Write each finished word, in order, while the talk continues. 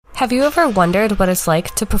Have you ever wondered what it's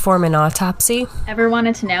like to perform an autopsy? Ever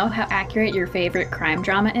wanted to know how accurate your favorite crime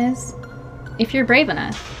drama is? If you're brave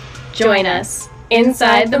enough, join us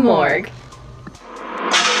inside the morgue.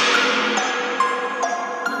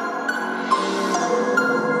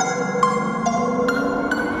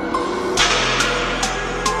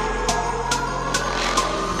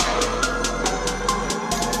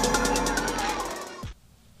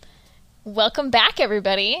 Welcome back,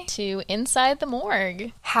 everybody, to Inside the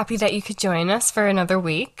Morgue. Happy that you could join us for another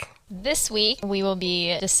week. This week, we will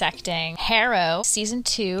be dissecting Harrow, Season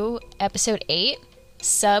 2, Episode 8,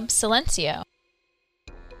 Sub Silencio.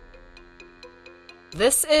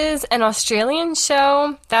 This is an Australian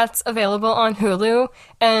show that's available on Hulu,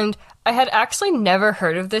 and I had actually never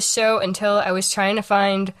heard of this show until I was trying to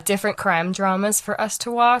find different crime dramas for us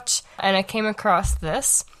to watch, and I came across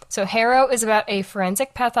this. So Harrow is about a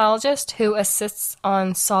forensic pathologist who assists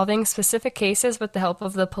on solving specific cases with the help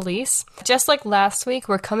of the police. Just like last week,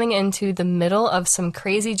 we're coming into the middle of some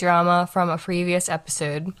crazy drama from a previous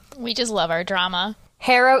episode. We just love our drama.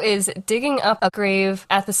 Harrow is digging up a grave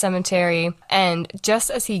at the cemetery, and just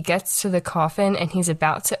as he gets to the coffin and he's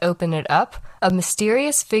about to open it up, a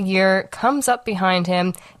mysterious figure comes up behind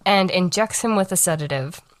him and injects him with a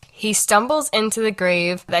sedative. He stumbles into the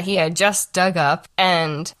grave that he had just dug up,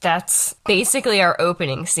 and that's basically our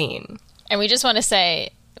opening scene. And we just want to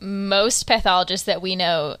say, most pathologists that we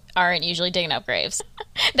know aren't usually digging up graves.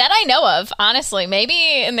 That I know of, honestly.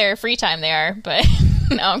 Maybe in their free time they are, but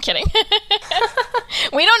no, I'm kidding.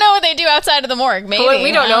 We don't know what they do outside of the morgue, maybe. Well,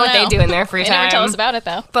 we don't know what they do in their free time. They never tell us about it,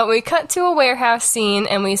 though. But we cut to a warehouse scene,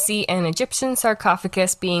 and we see an Egyptian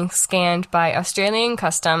sarcophagus being scanned by Australian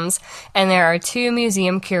Customs, and there are two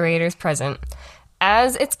museum curators present.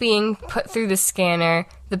 As it's being put through the scanner,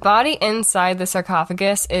 the body inside the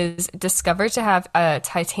sarcophagus is discovered to have a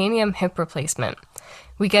titanium hip replacement.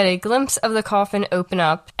 We get a glimpse of the coffin open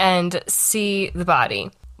up and see the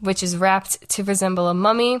body, which is wrapped to resemble a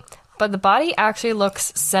mummy, but the body actually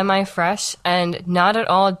looks semi-fresh and not at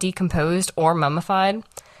all decomposed or mummified.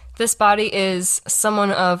 This body is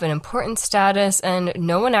someone of an important status, and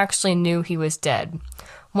no one actually knew he was dead.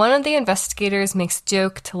 One of the investigators makes a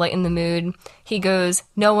joke to lighten the mood. He goes,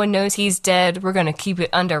 "No one knows he's dead, we're gonna keep it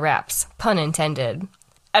under wraps," pun intended.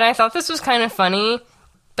 And I thought this was kind of funny,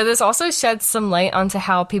 but this also sheds some light onto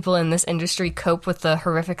how people in this industry cope with the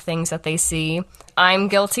horrific things that they see. I'm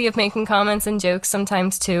guilty of making comments and jokes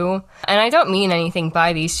sometimes too, and I don't mean anything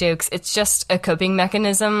by these jokes. It's just a coping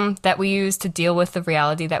mechanism that we use to deal with the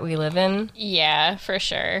reality that we live in. Yeah, for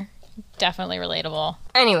sure. Definitely relatable.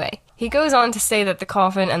 Anyway, he goes on to say that the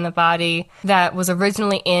coffin and the body that was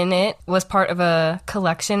originally in it was part of a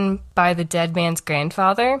collection by the dead man's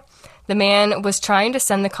grandfather. The man was trying to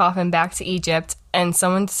send the coffin back to Egypt, and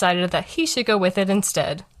someone decided that he should go with it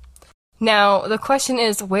instead. Now, the question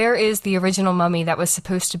is, where is the original mummy that was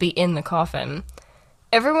supposed to be in the coffin?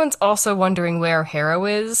 Everyone's also wondering where Harrow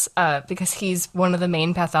is, because he's one of the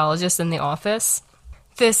main pathologists in the office.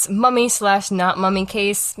 This mummy/not mummy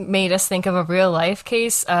case made us think of a real-life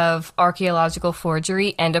case of archaeological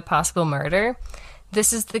forgery and a possible murder.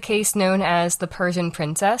 This is the case known as the Persian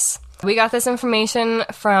Princess. We got this information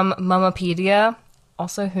from Mummipedia.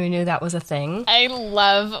 Also, who knew that was a thing? I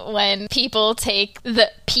love when people take the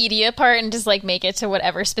pedia part and just, like, make it to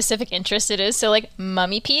whatever specific interest it is. So, like,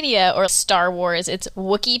 Mummipedia or Star Wars, it's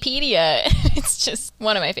Wikipedia. It's just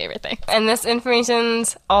one of my favorite things. And this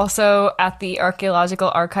information's also at the Archaeological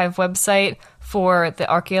Archive website for the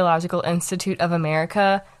Archaeological Institute of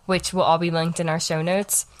America, which will all be linked in our show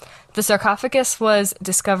notes. The sarcophagus was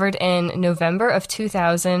discovered in November of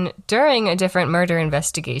 2000 during a different murder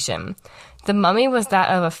investigation. The mummy was that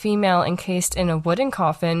of a female encased in a wooden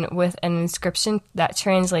coffin with an inscription that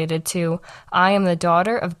translated to, "I am the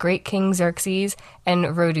daughter of great King Xerxes and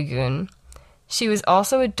Rodugun." She was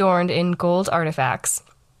also adorned in gold artifacts.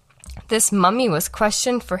 This mummy was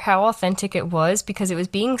questioned for how authentic it was because it was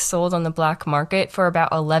being sold on the black market for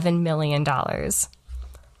about $11 million.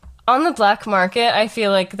 On the black market, I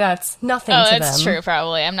feel like that's nothing to them. Oh, that's true,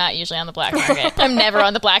 probably. I'm not usually on the black market. I'm never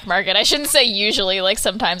on the black market. I shouldn't say usually, like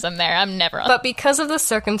sometimes I'm there. I'm never on. But because of the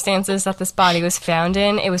circumstances that this body was found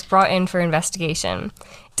in, it was brought in for investigation.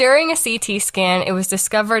 During a CT scan, it was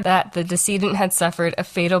discovered that the decedent had suffered a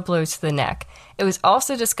fatal blow to the neck. It was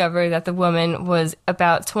also discovered that the woman was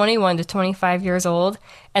about 21 to 25 years old,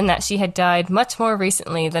 and that she had died much more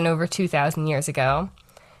recently than over 2,000 years ago.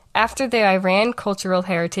 After the Iran Cultural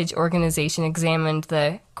Heritage Organization examined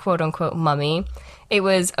the quote-unquote mummy, it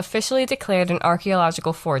was officially declared an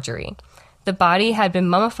archaeological forgery. The body had been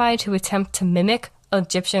mummified to attempt to mimic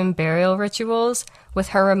Egyptian burial rituals, with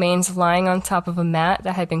her remains lying on top of a mat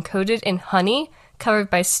that had been coated in honey, covered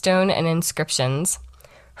by stone and inscriptions.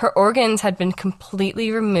 Her organs had been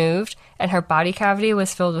completely removed, and her body cavity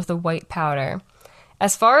was filled with a white powder.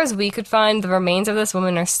 As far as we could find, the remains of this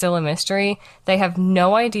woman are still a mystery. They have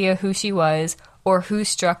no idea who she was or who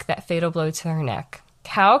struck that fatal blow to her neck.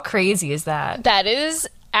 How crazy is that? That is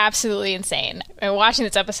absolutely insane. Watching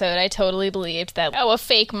this episode, I totally believed that, a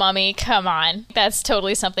fake mummy, come on. That's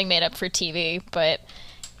totally something made up for TV, but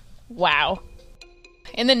wow.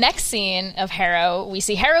 In the next scene of Harrow, we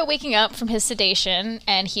see Harrow waking up from his sedation,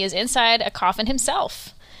 and he is inside a coffin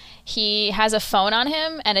himself. He has a phone on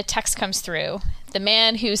him, and a text comes through. The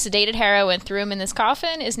man who sedated Harrow and threw him in this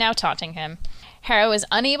coffin is now taunting him. Harrow is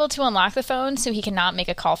unable to unlock the phone, so he cannot make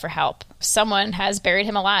a call for help. Someone has buried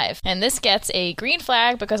him alive. And this gets a green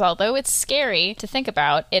flag because although it's scary to think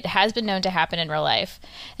about, it has been known to happen in real life.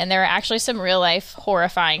 And there are actually some real-life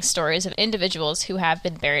horrifying stories of individuals who have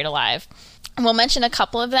been buried alive. And we'll mention a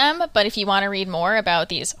couple of them, but if you want to read more about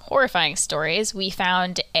these horrifying stories, we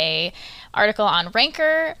found an article on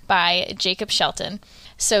Ranker by Jacob Shelton.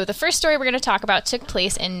 So the first story we're going to talk about took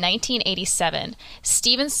place in 1987.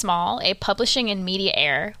 Stephen Small, a publishing and media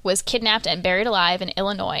heir, was kidnapped and buried alive in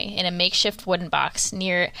Illinois in a makeshift wooden box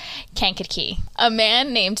near Kankakee. A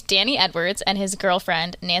man named Danny Edwards and his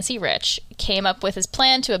girlfriend, Nancy Rich, came up with his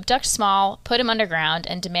plan to abduct Small, put him underground,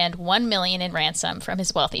 and demand $1 million in ransom from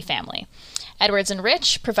his wealthy family. Edwards and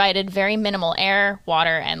Rich provided very minimal air,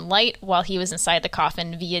 water, and light while he was inside the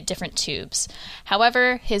coffin via different tubes.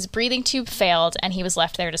 However, his breathing tube failed and he was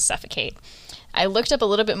left there to suffocate. I looked up a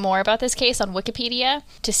little bit more about this case on Wikipedia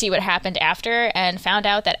to see what happened after and found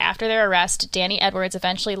out that after their arrest, Danny Edwards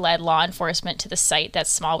eventually led law enforcement to the site that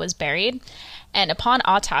Small was buried. And upon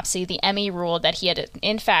autopsy, the Emmy ruled that he had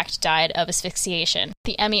in fact died of asphyxiation.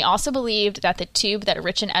 The Emmy also believed that the tube that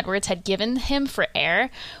Rich and Edwards had given him for air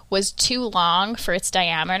was too long for its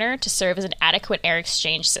diameter to serve as an adequate air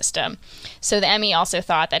exchange system. So the Emmy also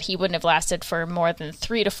thought that he wouldn't have lasted for more than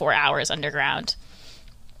 3 to 4 hours underground.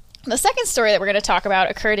 The second story that we're going to talk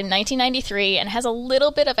about occurred in 1993 and has a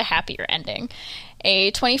little bit of a happier ending.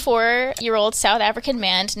 A 24-year-old South African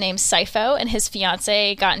man named Saifo and his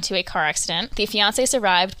fiancée got into a car accident. The fiancée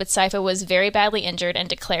survived, but Saifo was very badly injured and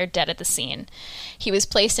declared dead at the scene. He was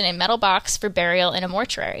placed in a metal box for burial in a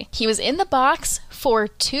mortuary. He was in the box for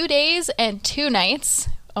 2 days and 2 nights.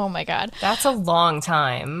 Oh my God. That's a long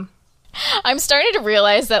time. I'm starting to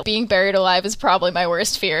realize that being buried alive is probably my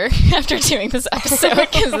worst fear after doing this episode,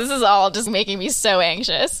 because this is all just making me so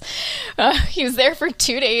anxious. He was there for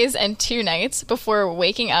 2 days and 2 nights before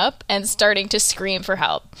waking up and starting to scream for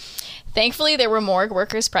help. Thankfully, there were morgue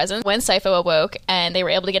workers present when Saifo awoke, and they were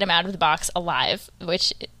able to get him out of the box alive,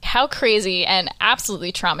 which, how crazy and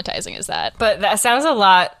absolutely traumatizing is that? But that sounds a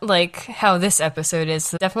lot like how this episode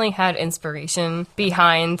is. Definitely had inspiration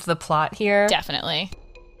behind the plot here. Definitely.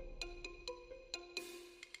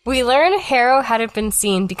 We learn Harrow hadn't been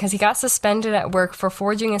seen because he got suspended at work for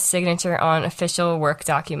forging a signature on official work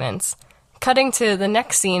documents. Cutting to the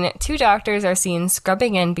next scene, 2 doctors are seen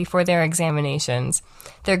scrubbing in before their examinations.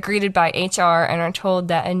 They're greeted by HR and are told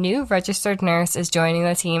that a new registered nurse is joining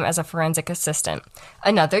the team as a forensic assistant.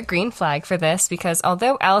 Another green flag for this, because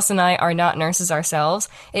although Alice and I are not nurses ourselves,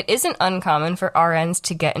 it isn't uncommon for RNs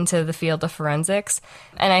to get into the field of forensics,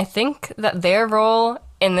 and I think that their role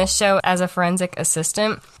in this show as a forensic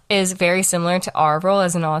assistant is very similar to our role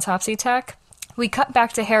as an autopsy tech. We cut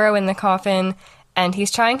back to Harrow in the coffin, and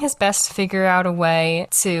he's trying his best to figure out a way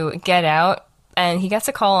to get out, and he gets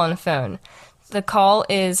a call on the phone. The call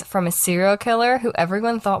is from a serial killer who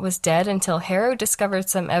everyone thought was dead until Harrow discovered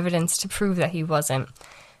some evidence to prove that he wasn't.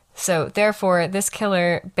 So, therefore, this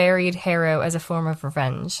killer buried Harrow as a form of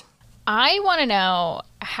revenge. I want to know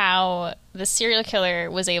how the serial killer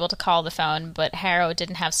was able to call the phone, but Harrow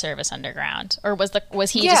didn't have service underground. Or was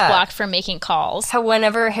he just blocked from making calls? How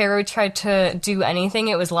whenever Harrow tried to do anything,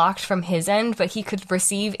 it was locked from his end, but he could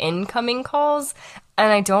receive incoming calls.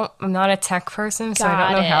 And I'm not a tech person, so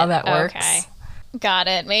I don't know how that works. Okay. Got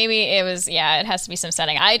it. Maybe it was, it has to be some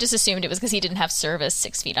setting. I just assumed it was because he didn't have service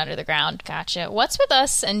 6 feet under the ground. Gotcha. What's with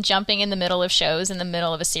us and jumping in the middle of shows in the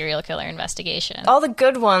middle of a serial killer investigation? All the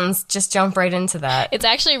good ones just jump right into that. It's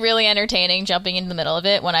actually really entertaining jumping in the middle of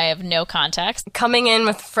it when I have no context. Coming in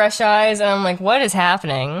with fresh eyes, and I'm like, what is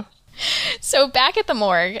happening? So back at the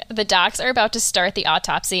morgue, the docs are about to start the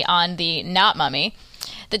autopsy on the not mummy.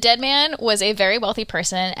 The dead man was a very wealthy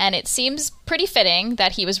person, and it seems pretty fitting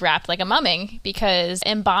that he was wrapped like a mummy, because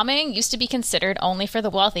embalming used to be considered only for the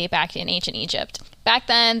wealthy back in ancient Egypt. Back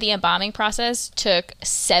then, the embalming process took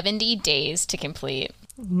 70 days to complete.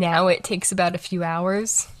 Now it takes about a few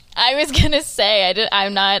hours. I was going to say,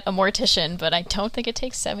 I'm not a mortician, but I don't think it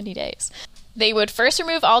takes 70 days. They would first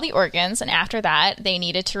remove all the organs, and after that, they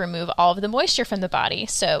needed to remove all of the moisture from the body.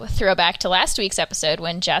 So throw back to last week's episode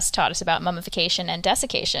when Jess taught us about mummification and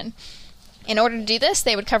desiccation. In order to do this,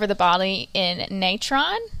 they would cover the body in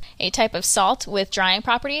natron, a type of salt with drying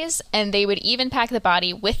properties, and they would even pack the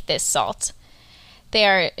body with this salt. They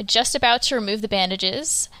are just about to remove the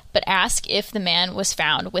bandages, but ask if the man was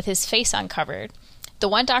found with his face uncovered. The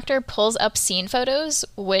one doctor pulls up scene photos,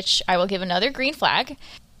 which I will give another green flag,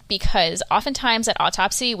 because oftentimes at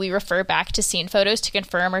autopsy, we refer back to scene photos to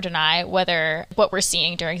confirm or deny whether what we're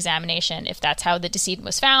seeing during examination, if that's how the decedent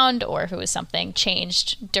was found or if it was something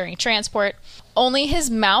changed during transport. Only his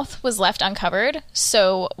mouth was left uncovered,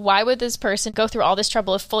 so why would this person go through all this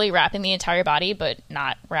trouble of fully wrapping the entire body but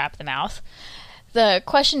not wrap the mouth? The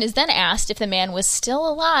question is then asked if the man was still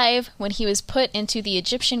alive when he was put into the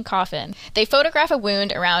Egyptian coffin. They photograph a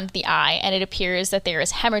wound around the eye, and it appears that there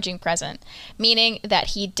is hemorrhaging present, meaning that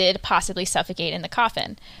he did possibly suffocate in the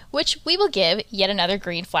coffin, which we will give yet another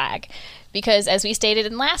green flag. Because, as we stated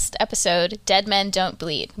in last episode, dead men don't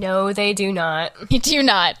bleed. No, they do not. They do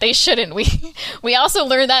not. They shouldn't. We also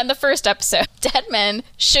learned that in the first episode. Dead men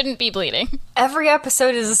shouldn't be bleeding. Every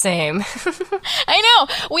episode is the same. I know.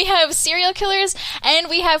 We have serial killers, and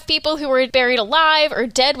we have people who are buried alive or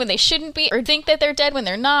dead when they shouldn't be, or think that they're dead when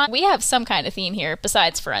they're not. We have some kind of theme here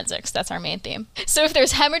besides forensics. That's our main theme. So if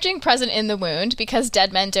there's hemorrhaging present in the wound, because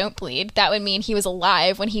dead men don't bleed, that would mean he was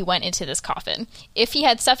alive when he went into this coffin. If he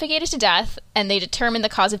had suffocated to death, and they determined the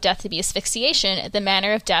cause of death to be asphyxiation, the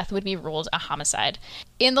manner of death would be ruled a homicide.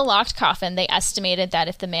 In the locked coffin, they estimated that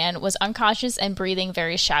if the man was unconscious and breathing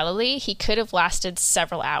very shallowly, he could have lasted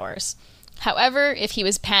several hours. However, if he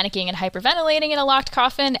was panicking and hyperventilating in a locked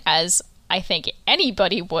coffin, as I think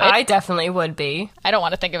anybody would. I definitely would be. I don't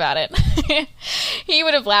want to think about it. He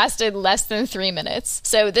would have lasted less than 3 minutes.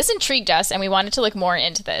 So this intrigued us, and we wanted to look more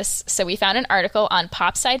into this. So we found an article on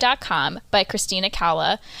popsci.com by Christina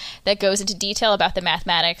Calla that goes into detail about the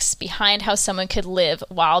mathematics behind how someone could live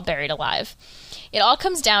while buried alive. It all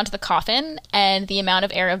comes down to the coffin and the amount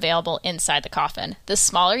of air available inside the coffin. The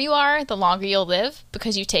smaller you are, the longer you'll live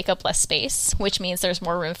because you take up less space, which means there's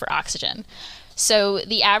more room for oxygen. So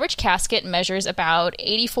the average casket measures about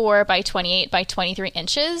 84 by 28 by 23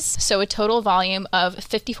 inches, so a total volume of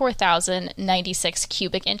 54,096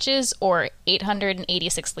 cubic inches or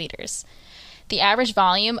 886 liters. The average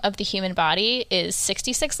volume of the human body is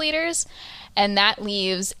 66 liters, and that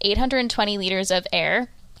leaves 820 liters of air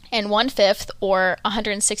and 1/5 or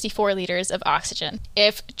 164 liters of oxygen.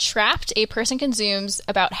 If trapped, a person consumes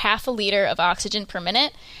about half a liter of oxygen per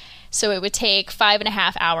minute, so it would take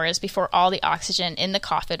 5.5 hours before all the oxygen in the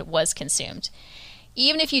coffin was consumed.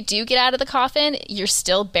 Even if you do get out of the coffin, you're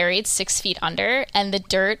still buried 6 feet under, and the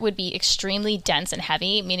dirt would be extremely dense and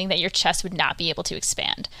heavy, meaning that your chest would not be able to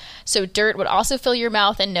expand. So dirt would also fill your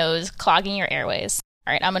mouth and nose, clogging your airways.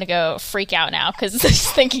 All right, I'm going to go freak out now because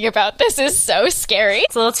just thinking about this is so scary.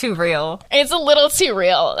 It's a little too real. It's a little too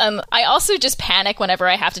real. I also just panic whenever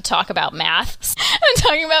I have to talk about math. I'm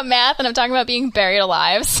talking about math and I'm talking about being buried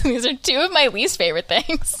alive. So these are two of my least favorite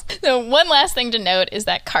things. So one last thing to note is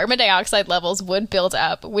that carbon dioxide levels would build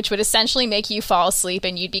up, which would essentially make you fall asleep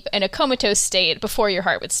and you'd be in a comatose state before your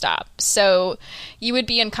heart would stop. So you would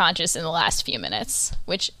be unconscious in the last few minutes,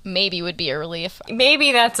 which maybe would be a relief.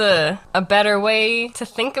 Maybe that's a better way to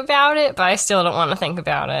think about it, but I still don't want to think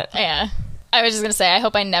about it. Yeah. I was just going to say, I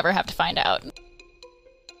hope I never have to find out.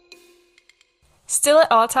 Still at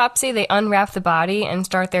autopsy, they unwrap the body and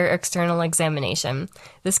start their external examination.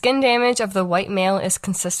 The skin damage of the white male is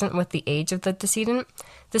consistent with the age of the decedent.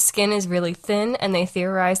 The skin is really thin, and they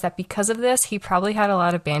theorize that because of this, he probably had a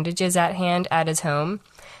lot of bandages at hand at his home.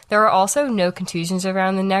 There are also no contusions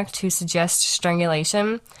around the neck to suggest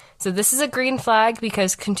strangulation. So this is a green flag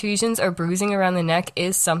because contusions or bruising around the neck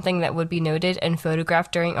is something that would be noted and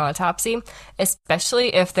photographed during autopsy,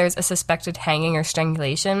 especially if there's a suspected hanging or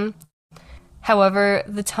strangulation. However,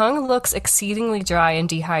 the tongue looks exceedingly dry and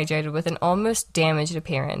dehydrated with an almost damaged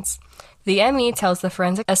appearance. The ME tells the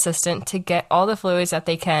forensic assistant to get all the fluids that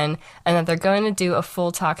they can and that they're going to do a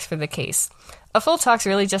full tox for the case. A full tox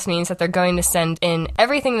really just means that they're going to send in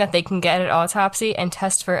everything that they can get at autopsy and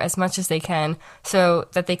test for as much as they can so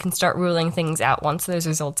that they can start ruling things out once those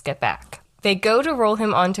results get back. They go to roll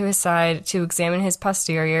him onto his side to examine his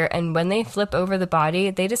posterior, and when they flip over the body,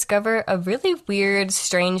 they discover a really weird,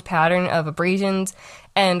 strange pattern of abrasions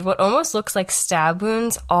and what almost looks like stab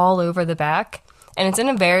wounds all over the back, and it's in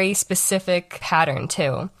a very specific pattern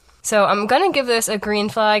too. So I'm going to give this a green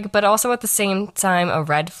flag, but also at the same time a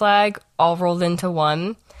red flag. all rolled into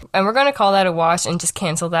one. And we're going to call that a wash and just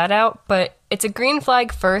cancel that out. But it's a green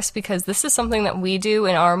flag first because this is something that we do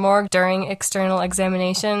in our morgue during external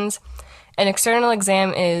examinations. An external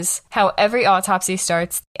exam is how every autopsy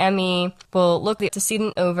starts. The ME will look the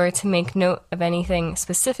decedent over to make note of anything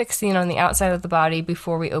specific seen on the outside of the body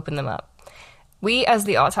before we open them up. We, as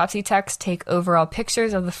the autopsy techs, take overall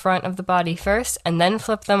pictures of the front of the body first, and then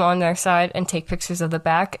flip them on their side and take pictures of the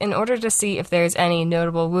back in order to see if there's any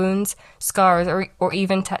notable wounds, scars, or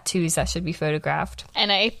even tattoos that should be photographed.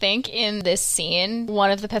 And I think in this scene, one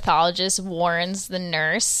of the pathologists warns the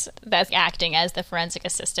nurse that's acting as the forensic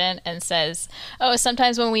assistant and says, oh,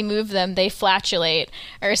 sometimes when we move them, they flatulate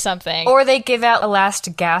or something. Or they give out a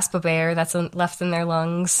last gasp of air that's left in their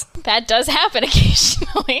lungs. That does happen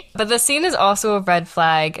occasionally. But the scene is also a red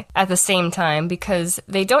flag at the same time because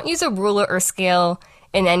they don't use a ruler or scale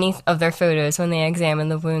in any of their photos when they examine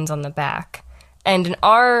the wounds on the back. And in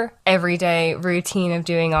our everyday routine of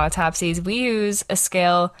doing autopsies, we use a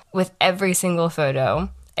scale with every single photo.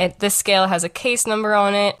 This scale has a case number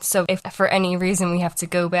on it, so if for any reason we have to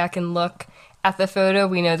go back and look at the photo,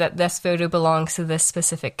 we know that this photo belongs to this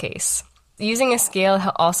specific case. Using a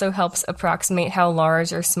scale also helps approximate how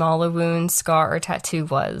large or small a wound, scar, or tattoo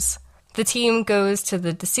was. The team goes to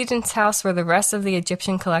the decedent's house where the rest of the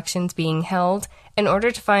Egyptian collection's being held in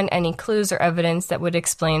order to find any clues or evidence that would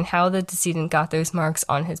explain how the decedent got those marks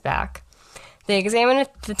on his back. They examined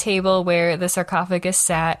the table where the sarcophagus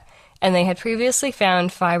sat, and they had previously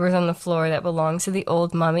found fibers on the floor that belonged to the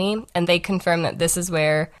old mummy, and they confirmed that this is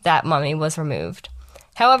where that mummy was removed.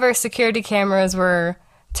 However, security cameras were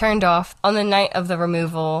turned off on the night of the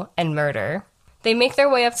removal and murder. They make their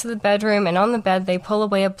way up to the bedroom, and on the bed they pull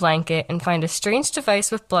away a blanket and find a strange device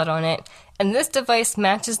with blood on it, and this device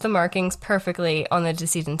matches the markings perfectly on the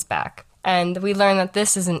decedent's back. And we learn that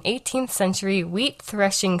this is an 18th century wheat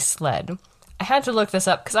threshing sled. I had to look this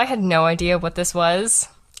up because I had no idea what this was.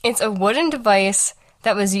 It's a wooden device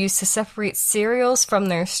that was used to separate cereals from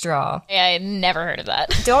their straw. Yeah, I had never heard of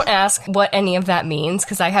that. Don't ask what any of that means,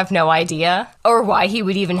 because I have no idea, or why he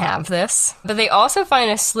would even have this. But they also find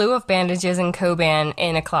a slew of bandages and Coban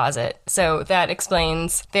in a closet, so that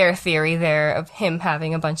explains their theory there of him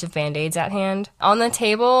having a bunch of Band-Aids at hand. On the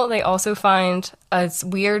table, they also find a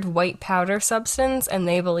weird white powder substance, and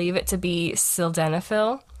they believe it to be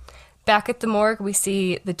sildenafil. Back at the morgue, we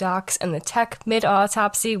see the docs and the tech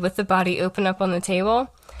mid-autopsy with the body open up on the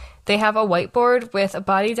table. They have a whiteboard with a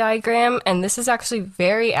body diagram, and this is actually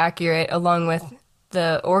very accurate along with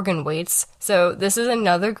the organ weights. So this is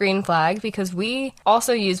another green flag because we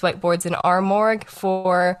also use whiteboards in our morgue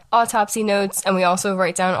for autopsy notes, and we also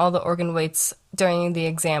write down all the organ weights during the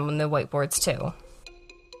exam on the whiteboards too.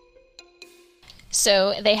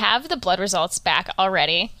 So they have the blood results back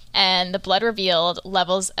already, and the blood revealed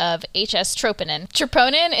levels of HS troponin.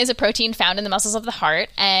 Troponin is a protein found in the muscles of the heart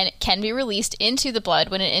and can be released into the blood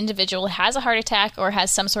when an individual has a heart attack or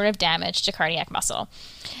has some sort of damage to cardiac muscle.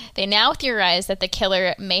 They now theorize that the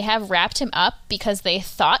killer may have wrapped him up because they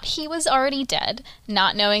thought he was already dead,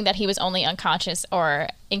 not knowing that he was only unconscious or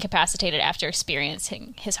incapacitated after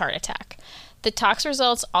experiencing his heart attack. The tox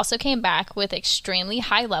results also came back with extremely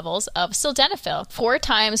high levels of sildenafil, 4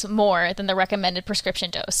 times more than the recommended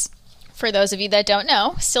prescription dose. For those of you that don't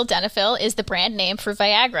know, sildenafil is the brand name for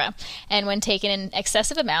Viagra, and when taken in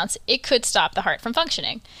excessive amounts, it could stop the heart from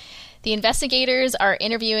functioning. The investigators are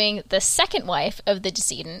interviewing the second wife of the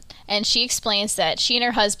decedent, and she explains that she and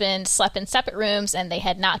her husband slept in separate rooms and they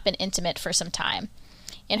had not been intimate for some time.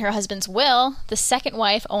 In her husband's will, the second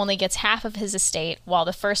wife only gets half of his estate, while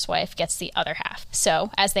the first wife gets the other half. So,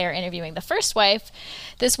 as they are interviewing the first wife,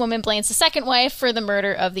 this woman blames the second wife for the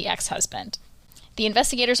murder of the ex-husband. The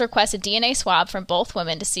investigators request a DNA swab from both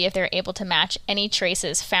women to see if they're able to match any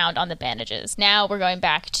traces found on the bandages. Now we're going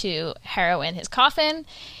back to Harrow in his coffin.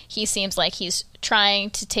 He seems like he's trying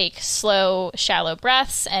to take slow, shallow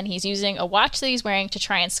breaths, and he's using a watch that he's wearing to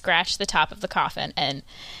try and scratch the top of the coffin. And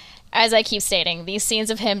as I keep stating, these scenes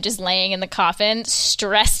of him just laying in the coffin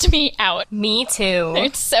stressed me out. Me too.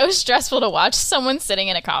 It's so stressful to watch someone sitting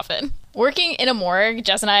in a coffin. Working in a morgue,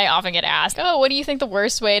 Jess and I often get asked, oh, what do you think the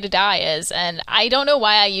worst way to die is? And I don't know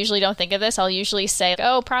why I usually don't think of this. I'll usually say,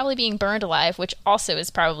 oh, probably being burned alive, which also is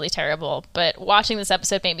probably terrible. But watching this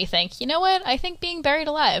episode made me think, you know what? I think being buried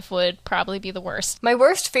alive would probably be the worst. My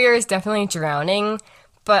worst fear is definitely drowning.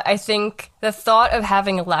 But I think the thought of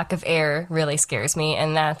having a lack of air really scares me,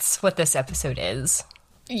 and that's what this episode is.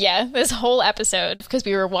 Yeah, this whole episode, because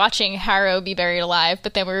we were watching Harrow be buried alive,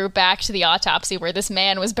 but then we were back to the autopsy where this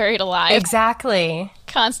man was buried alive. Exactly.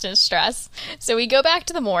 Constant stress. So we go back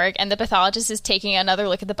to the morgue, and the pathologist is taking another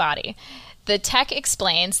look at the body. The tech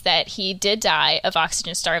explains that he did die of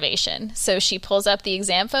oxygen starvation. So she pulls up the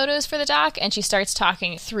exam photos for the doc, and she starts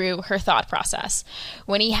talking through her thought process.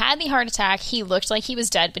 When he had the heart attack, he looked like he was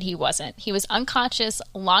dead, but he wasn't. He was unconscious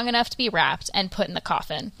long enough to be wrapped and put in the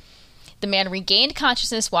coffin. The man regained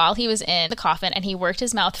consciousness while he was in the coffin, and he worked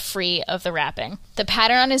his mouth free of the wrapping. The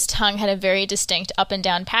pattern on his tongue had a very distinct up and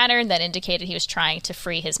down pattern that indicated he was trying to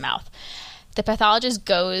free his mouth. The pathologist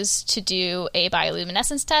goes to do a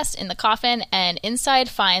bioluminescence test in the coffin, and inside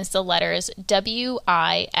finds the letters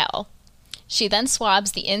W-I-L. She then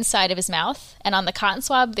swabs the inside of his mouth, and on the cotton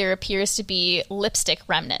swab there appears to be lipstick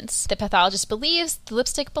remnants. The pathologist believes the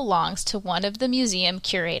lipstick belongs to one of the museum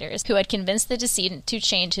curators who had convinced the decedent to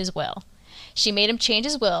change his will. She made him change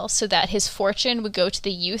his will so that his fortune would go to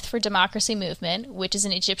the Youth for Democracy movement, which is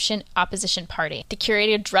an Egyptian opposition party. The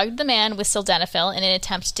curator drugged the man with sildenafil in an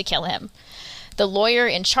attempt to kill him. The lawyer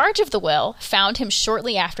in charge of the will found him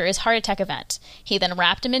shortly after his heart attack event. He then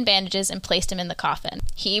wrapped him in bandages and placed him in the coffin.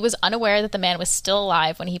 He was unaware that the man was still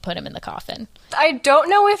alive when he put him in the coffin. I don't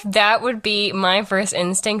know if that would be my first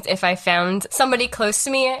instinct if I found somebody close to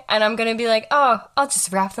me and I'm going to be like, oh, I'll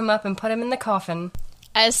just wrap them up and put them in the coffin.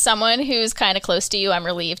 As someone who's kind of close to you, I'm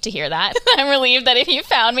relieved to hear that. I'm relieved that if you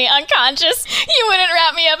found me unconscious, you wouldn't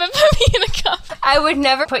wrap me up and put me in a coffin. I would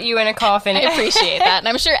never put you in a coffin. I appreciate that, and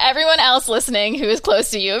I'm sure everyone else listening who is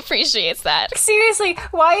close to you appreciates that. Seriously,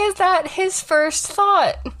 why is that his first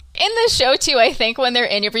thought? In the show, too, I think when they're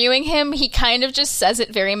interviewing him, he kind of just says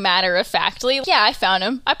it very matter-of-factly. Yeah, I found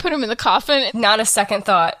him. I put him in the coffin. Not a second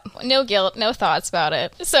thought. No guilt, no thoughts about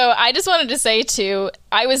it. So I just wanted to say, too,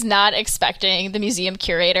 I was not expecting the museum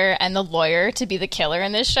curator and the lawyer to be the killer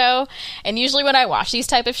in this show. And usually when I watch these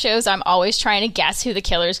type of shows, I'm always trying to guess who the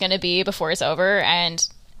killer is going to be before it's over, and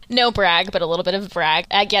no brag, but a little bit of a brag.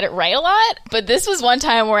 I get it right a lot, but this was one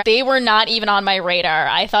time where they were not even on my radar.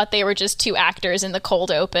 I thought they were just two actors in the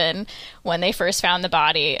cold open when they first found the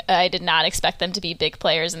body. I did not expect them to be big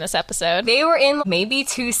players in this episode. They were in maybe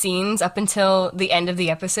 2 scenes up until the end of the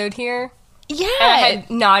episode here. Yeah.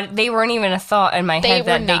 They weren't even a thought in my head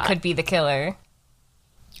that they could be the killer.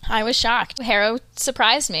 I was shocked. Harrow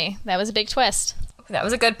surprised me. That was a big twist. That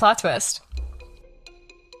was a good plot twist.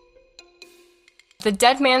 The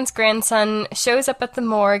dead man's grandson shows up at the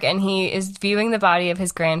morgue and he is viewing the body of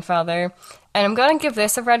his grandfather. And I'm going to give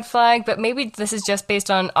this a red flag, but maybe this is just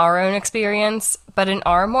based on our own experience. But in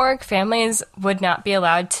our morgue, families would not be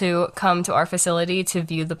allowed to come to our facility to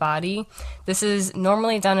view the body. This is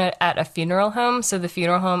normally done at a funeral home, so the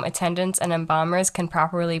funeral home attendants and embalmers can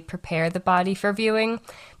properly prepare the body for viewing,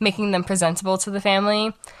 making them presentable to the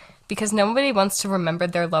family. Because nobody wants to remember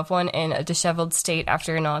their loved one in a disheveled state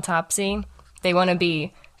after an autopsy. They want to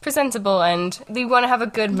be presentable and they want to have a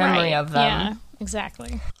good memory of them. Yeah,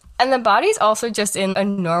 exactly. And the body's also just in a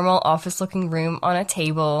normal office-looking room on a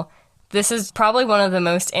table. This is probably one of the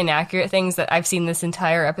most inaccurate things that I've seen this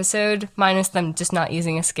entire episode, minus them just not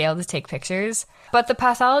using a scale to take pictures. But the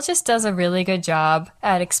pathologist does a really good job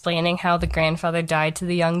at explaining how the grandfather died to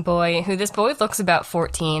the young boy, who this boy looks about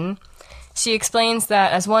 14. She explains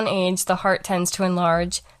that as one ages, the heart tends to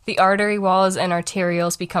enlarge, the artery walls and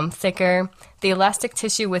arterioles become thicker, the elastic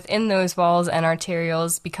tissue within those walls and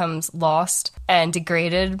arterioles becomes lost and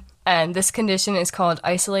degraded, and this condition is called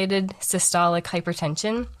isolated systolic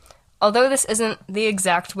hypertension. Although this isn't the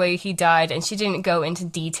exact way he died and she didn't go into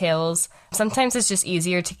details, sometimes it's just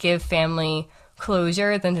easier to give family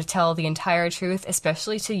closure than to tell the entire truth,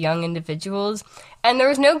 especially to young individuals. And there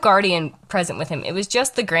was no guardian present with him. It was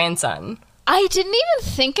just the grandson. I didn't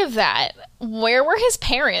even think of that. Where were his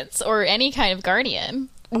parents or any kind of guardian?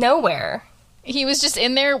 Nowhere. He was just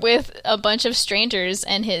in there with a bunch of strangers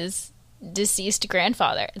and his deceased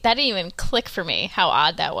grandfather. That didn't even click for me, how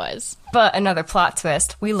odd that was. But another plot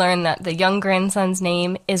twist, we learn that the young grandson's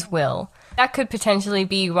name is Will. That could potentially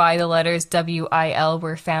be why the letters W-I-L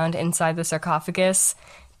were found inside the sarcophagus,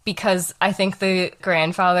 because I think the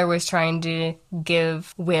grandfather was trying to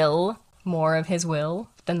give Will more of his will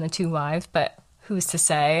than the 2 wives, but who's to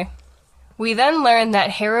say? We then learn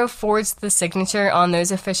that Harrow forged the signature on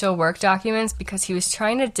those official work documents because he was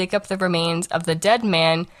trying to dig up the remains of the dead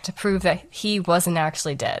man to prove that he wasn't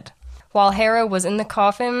actually dead. While Harrow was in the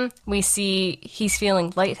coffin, we see he's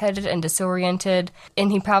feeling lightheaded and disoriented,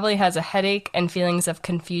 and he probably has a headache and feelings of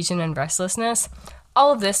confusion and restlessness.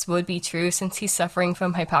 All of this would be true since he's suffering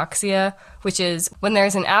from hypoxia, which is when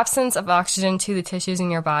there's an absence of oxygen to the tissues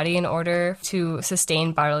in your body in order to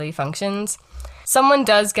sustain bodily functions. Someone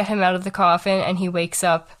does get him out of the coffin, and he wakes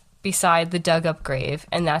up beside the dug-up grave,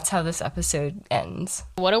 and that's how this episode ends.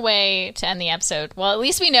 What a way to end the episode. Well, at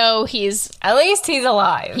least we know At least he's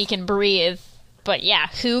alive. he can breathe. But yeah,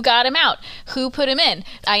 who got him out? Who put him in?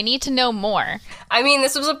 I need to know more. I mean,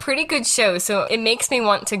 this was a pretty good show, so it makes me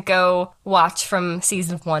want to go watch from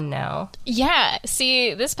season 1 now. Yeah,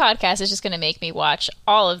 see, this podcast is just going to make me watch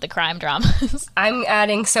all of the crime dramas. I'm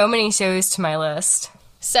adding so many shows to my list.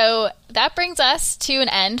 So that brings us to an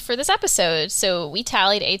end for this episode. So we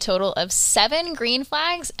tallied a total of 7 green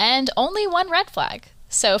flags and only 1 red flag.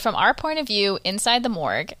 So from our point of view, inside the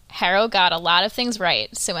morgue, Harrow got a lot of things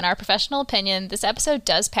right. So in our professional opinion, this episode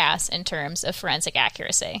does pass in terms of forensic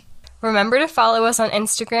accuracy. Remember to follow us on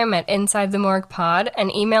Instagram at Inside the Morgue Pod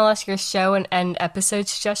and email us your show and episode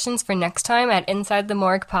suggestions for next time at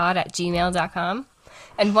insidethemorguepod@gmail.com.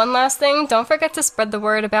 And one last thing, don't forget to spread the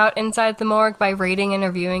word about Inside the Morgue by rating and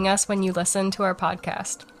reviewing us when you listen to our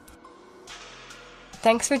podcast.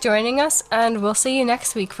 Thanks for joining us, and we'll see you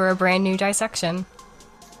next week for a brand new dissection.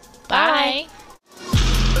 Bye.